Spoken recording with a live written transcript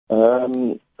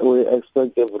We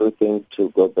expect everything to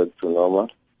go back to normal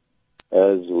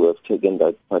as we have taken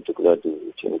that particular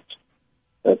decision.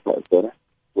 We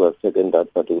have taken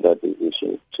that particular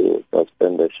decision to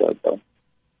suspend the shutdown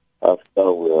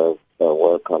after we have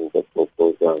welcomed the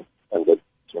proposal and the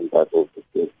decision that will be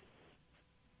taken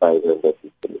by the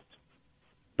people.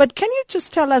 But can you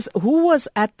just tell us who was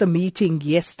at the meeting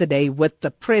yesterday with the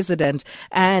president,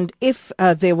 and if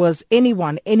there was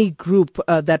anyone, any group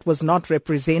that was not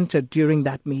represented during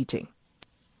that meeting?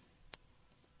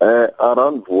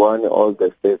 Around one, all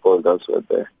the stakeholders were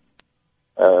there.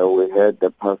 We had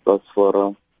the Pastors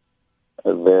Forum,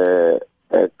 the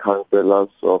councillors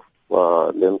of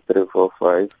LIM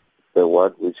 345, the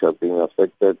ward which are being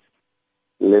affected.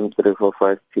 LIM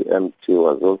 345 TMT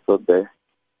was also there.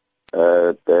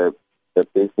 The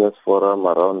business forum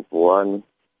around one,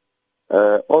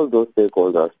 all those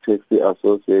stakeholders, taxi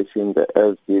association, the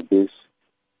LCBs,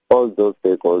 all those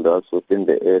stakeholders within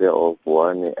the area of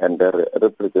one, and the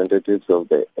representatives of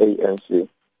the ANC,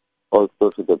 also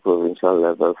to the provincial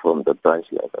level from the branch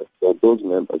level. So those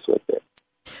members were there.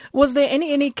 Was there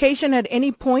any indication at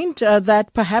any point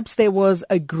that perhaps there was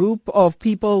a group of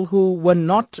people who were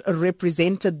not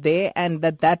represented there and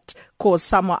that caused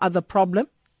some or other problem?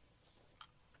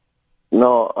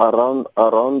 No,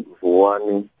 around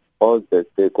one, all the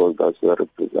stakeholders were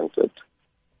represented.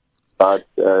 But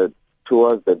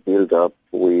towards the build-up,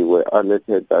 we were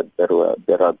alerted that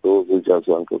there are those who just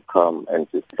want to come and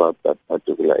disrupt that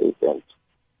particular event.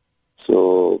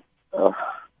 So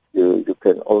you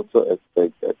can also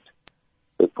expect that,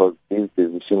 because this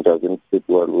decision doesn't sit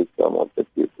well with some of the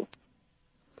people.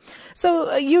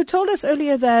 So you told us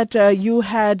earlier that you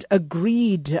had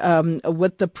agreed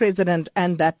with the president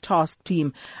and that task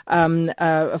team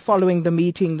following the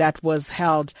meeting that was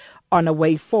held on a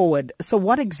way forward. So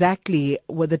what exactly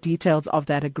were the details of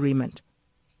that agreement?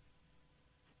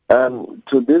 To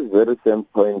this very same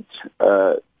point,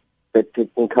 the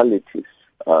technicalities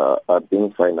are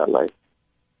being finalized.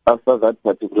 After that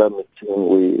particular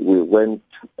meeting, we went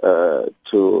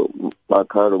to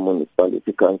Makaro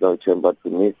Municipality Council Chamber to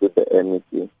meet with the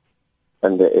MEC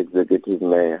and the Executive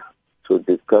Mayor to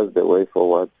discuss the way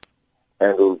forward.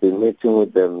 And we'll be meeting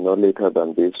with them no later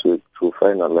than this week to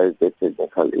finalize the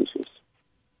technical issues.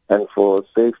 And for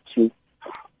safety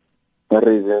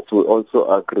reasons, we also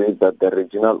agreed that the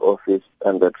regional office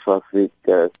and the traffic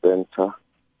center,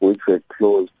 which were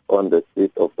closed on the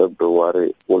 6th of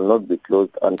February, will not be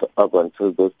closed up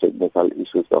until those technical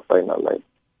issues are finalized.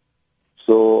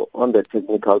 So on the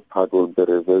technical part will be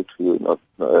revealed to you not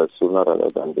sooner rather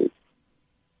than later.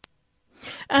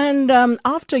 And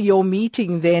after your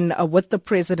meeting then with the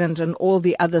president and all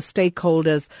the other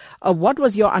stakeholders, what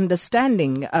was your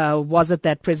understanding? Was it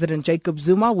that President Jacob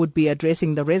Zuma would be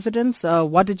addressing the residents?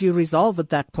 What did you resolve at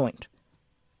that point?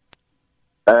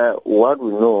 What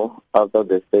we know after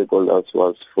the stakeholders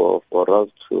was for us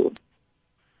to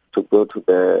go to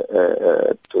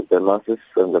the masses,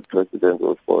 and the president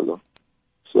will follow.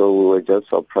 So we were just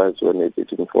surprised when it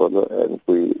didn't follow, and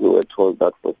we were told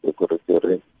that for security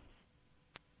reasons.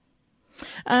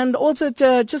 And also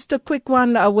just a quick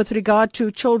one with regard to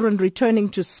children returning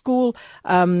to school.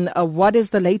 What is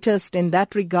the latest in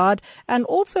that regard? And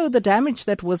also the damage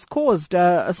that was caused.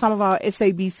 Some of our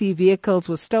SABC vehicles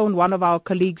were stoned. One of our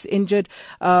colleagues injured.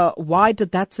 Why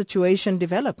did that situation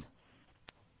develop?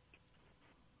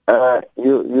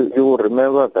 You will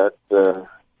remember that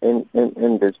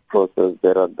in this process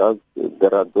there are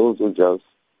those who just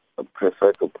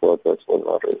prefer to protest for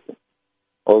no reason.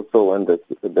 Also when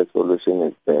the solution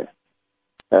is there.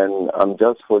 And I'm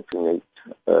just fortunate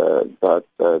that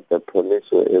the police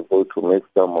were able to make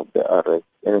some of the arrests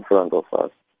in front of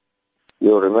us.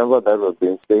 You remember that we've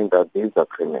been saying that these are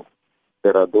criminals.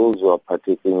 There are those who are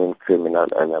partaking in criminal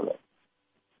elements.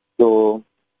 So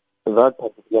that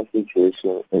particular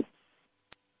situation is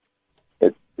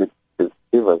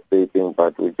devastating,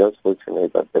 but we're just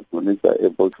fortunate that the police are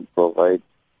able to provide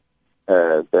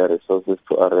the resources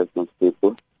to arrest those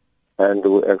people, and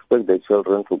we expect the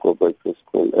children to go back to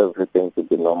school, everything to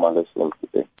be normal as well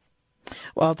today.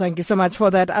 Well, thank you so much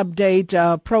for that update,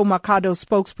 Pro Makhado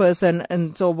spokesperson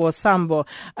Nzobo Sambo.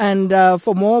 And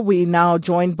for more, we now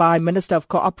joined by Minister of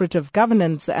Cooperative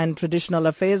Governance and Traditional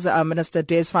Affairs, Minister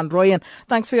Des van Rooyen.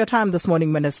 Thanks for your time this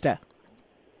morning, Minister.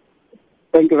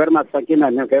 Thank you very much, Sakina,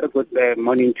 and a very good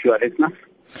morning to your listeners.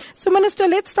 So, Minister,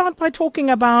 let's start by talking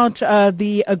about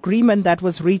the agreement that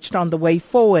was reached on the way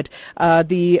forward.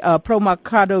 The Pro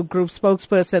Makhado Group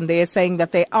spokesperson, they are saying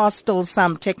that there are still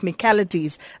some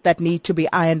technicalities that need to be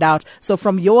ironed out. So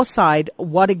from your side,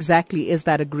 what exactly is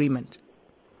that agreement?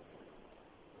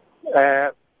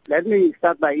 let me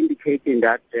start by indicating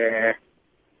that the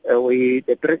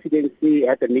presidency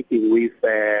had a meeting with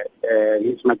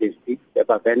His Majesty,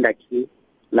 Babenda King,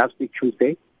 last week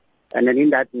Tuesday. And then in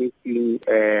that meeting,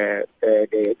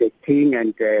 the king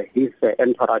and his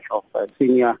entourage of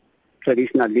senior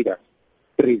traditional leaders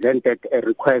presented a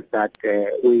request that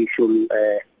we should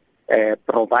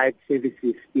provide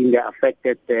services in the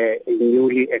affected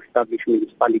newly established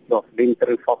municipality of Lim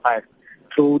 345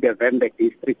 through the Vembe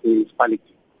district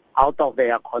municipality, out of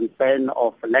their concern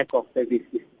of lack of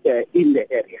services in the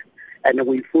area. And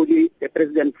the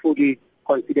president fully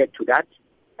considered to that.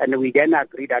 And we then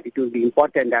agreed that it will be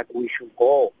important that we should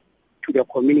go to the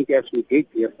community as we did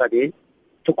yesterday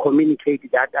to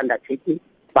communicate that undertaking,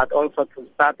 but also to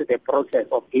start the process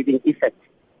of giving effect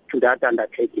to that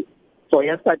undertaking. So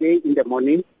yesterday in the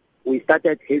morning, we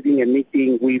started having a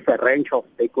meeting with a range of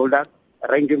stakeholders,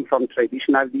 ranging from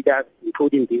traditional leaders,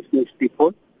 including business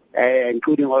people,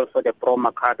 including also the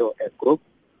Pro-Mercado group.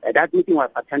 That meeting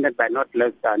was attended by not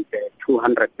less than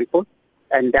 200 people.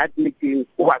 And that meeting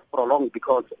was prolonged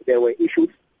because there were issues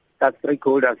that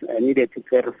stakeholders needed to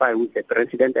clarify with the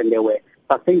president, and there were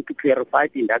something to clarify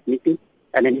in that meeting.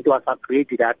 And then it was agreed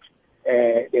that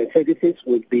the services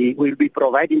will be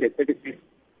providing the services,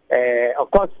 of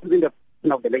course, within the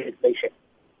of the legislation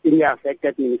in the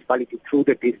affected municipality through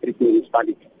the district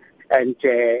municipality. And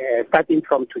starting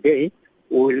from today,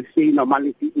 we will see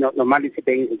normality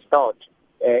being restored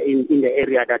in the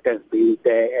area that has been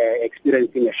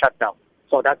experiencing a shutdown.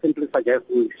 So that simply suggests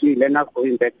we'll see learners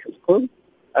going back to school,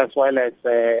 as well as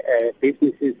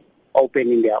businesses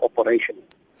opening their operations.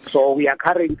 So we are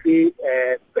currently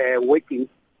working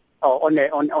on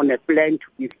a plan to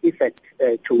give effect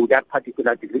to that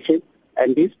particular decision,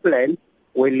 and this plan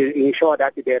will ensure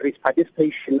that there is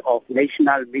participation of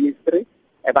national ministry,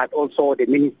 but also the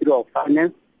Ministry of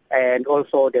Finance and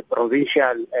also the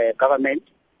provincial government,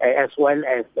 as well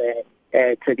as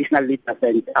traditional leaders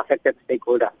and affected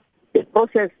stakeholders. The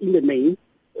process in the main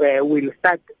will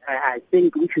start, I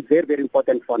think, which is very, very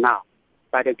important for now,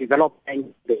 by the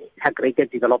integrated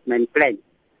development plan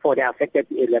for the affected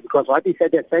area. Because what is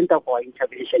at the center for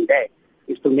intervention there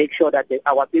is to make sure that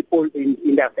our people in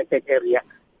the affected area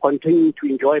continue to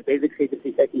enjoy basic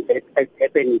services that is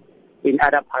happening in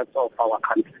other parts of our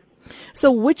country.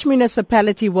 So which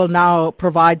municipality will now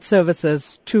provide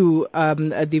services to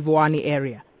the Vuwani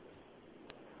area?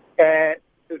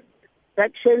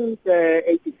 Section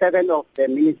 87 of the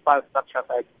Municipal Structures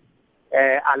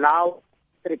Act allow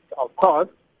districts, of course,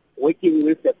 working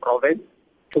with the province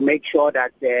to make sure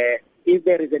that if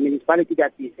there is a municipality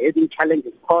that is having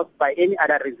challenges caused by any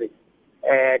other reason,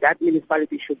 that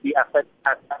municipality should be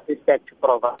assisted to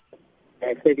provide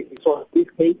services. So in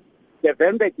this case, the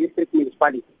Vembe district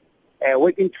municipality,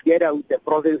 working together with the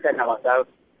province and ourselves,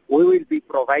 we will be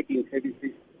providing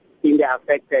services in the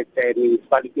affected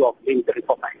municipality of Lim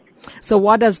 345. So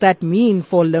what does that mean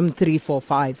for Lim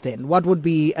 345 then? What would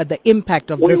be the impact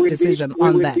of this decision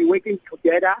on that? We will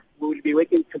be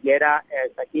working together,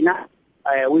 Sakina,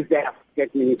 with the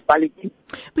affected municipality.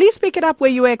 Please pick it up where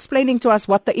you were explaining to us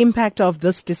what the impact of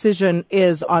this decision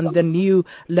is on the new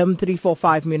Lim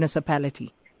 345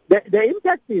 municipality. The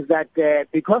impact is that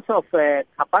because of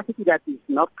capacity that is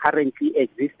not currently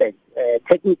existent,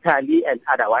 technically and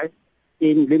otherwise,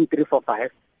 in Lim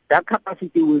 345, that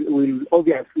capacity will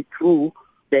obviously, through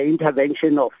the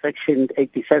intervention of Section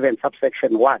 87,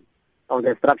 subsection 1 of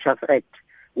the Structures Act,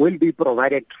 will be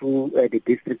provided through the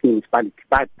district municipality.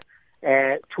 But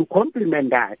to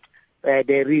complement that,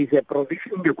 there is a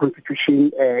provision in the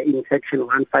Constitution in Section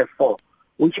 154,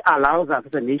 which allows us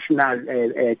as a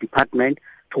national department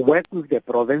to work with the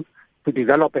province to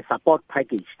develop a support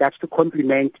package. That's to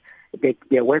complement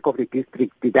the work of the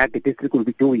district that the district will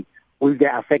be doing with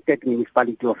the affected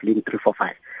municipality of Lim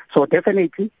 345. So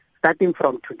definitely, starting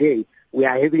from today, we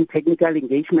are having technical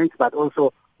engagements, but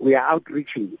also we are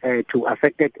outreaching to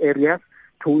affected areas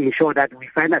to ensure that we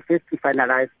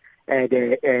finalize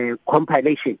the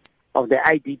compilation of the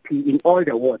IDP in all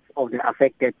the wards of the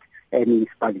affected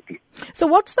municipality. So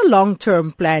what's the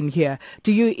long-term plan here?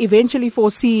 Do you eventually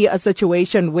foresee a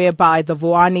situation whereby the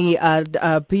Vuwani,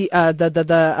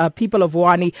 people of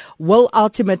Vuwani will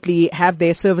ultimately have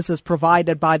their services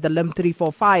provided by the Lim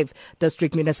 345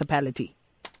 district municipality?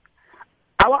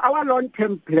 Our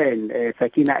long-term plan,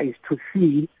 Sakina, is to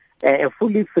see a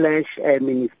fully fledged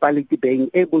municipality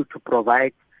being able to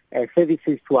provide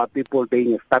services to our people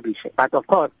being established. But of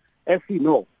course, as you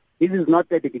know, this is not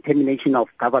the determination of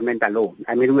government alone.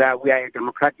 I mean, we are a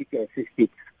democratic system.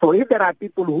 So if there are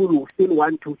people who still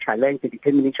want to challenge the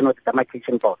determination of the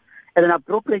demarcation board, at an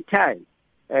appropriate time,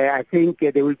 I think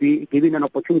they will be given an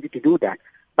opportunity to do that.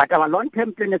 But our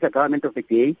long-term plan as a government of the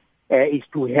day is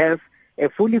to have a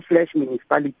fully fledged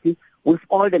municipality with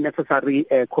all the necessary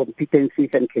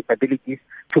competencies and capabilities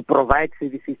to provide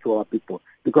services to our people,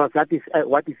 because that is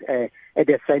what is at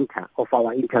the center of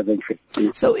our intervention.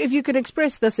 So if you could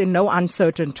express this in no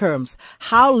uncertain terms,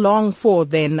 how long for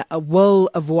then will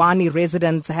Vuwani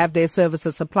residents have their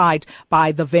services supplied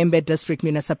by the Vhembe District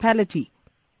Municipality?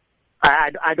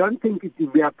 I don't think it will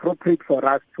be appropriate for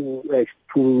us to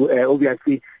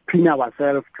obviously pin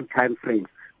ourselves to time frames.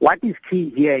 What is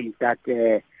key here is that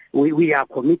we are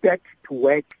committed to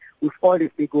work with all the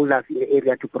stakeholders in the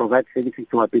area to provide services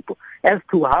to our people. As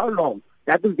to how long,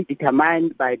 that will be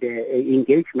determined by the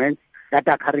engagements that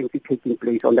are currently taking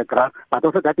place on the ground, but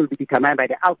also that will be determined by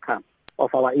the outcome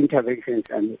of our interventions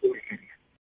in the area.